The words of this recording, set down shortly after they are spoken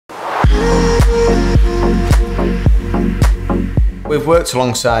We've worked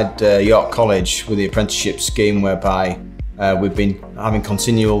alongside York College with the apprenticeship scheme, whereby we've been having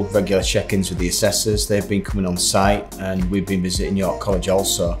continual regular check-ins with the assessors. They've been coming on site, and we've been visiting York College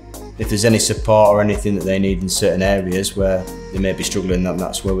also. If there's any support or anything that they need in certain areas where they may be struggling,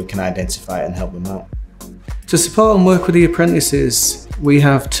 that's where we can identify it and help them out. To support and work with the apprentices, we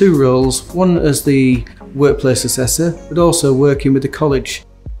have two roles, one as the workplace assessor, but also working with the college.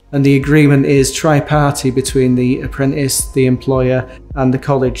 And the agreement is tri-party between the apprentice, the employer and the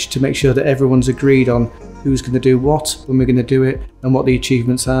college to make sure that everyone's agreed on who's going to do what, when we're going to do it, and what the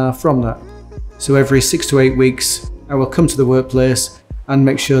achievements are from that. So every 6 to 8 weeks, I will come to the workplace and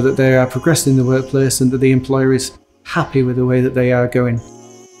make sure that they are progressing in the workplace and that the employer is happy with the way that they are going.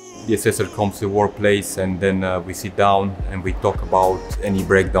 The assessor comes to the workplace, and then we sit down and we talk about any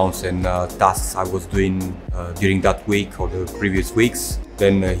breakdowns and tasks I was doing during that week or the previous weeks.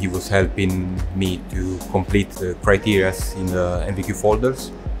 Then he was helping me to complete the criteria in the MVQ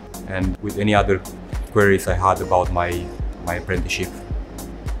folders and with any other queries I had about my apprenticeship.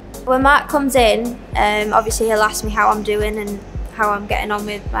 When Mark comes in, obviously he'll ask me how I'm doing and how I'm getting on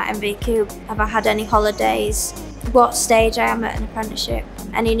with my MVQ. Have I had any holidays? What stage I am at an apprenticeship?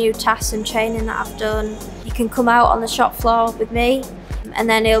 Any new tasks and training that I've done? You can come out on the shop floor with me, and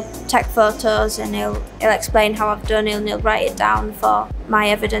then he'll take photos and he'll explain how I've done and he'll write it down for my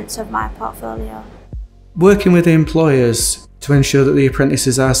evidence of my portfolio. Working with the employers to ensure that the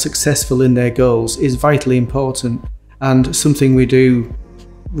apprentices are successful in their goals is vitally important, and something we do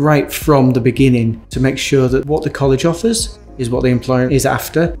right from the beginning to make sure that what the college offers is what the employer is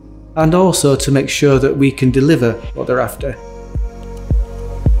after, and also to make sure that we can deliver what they're after.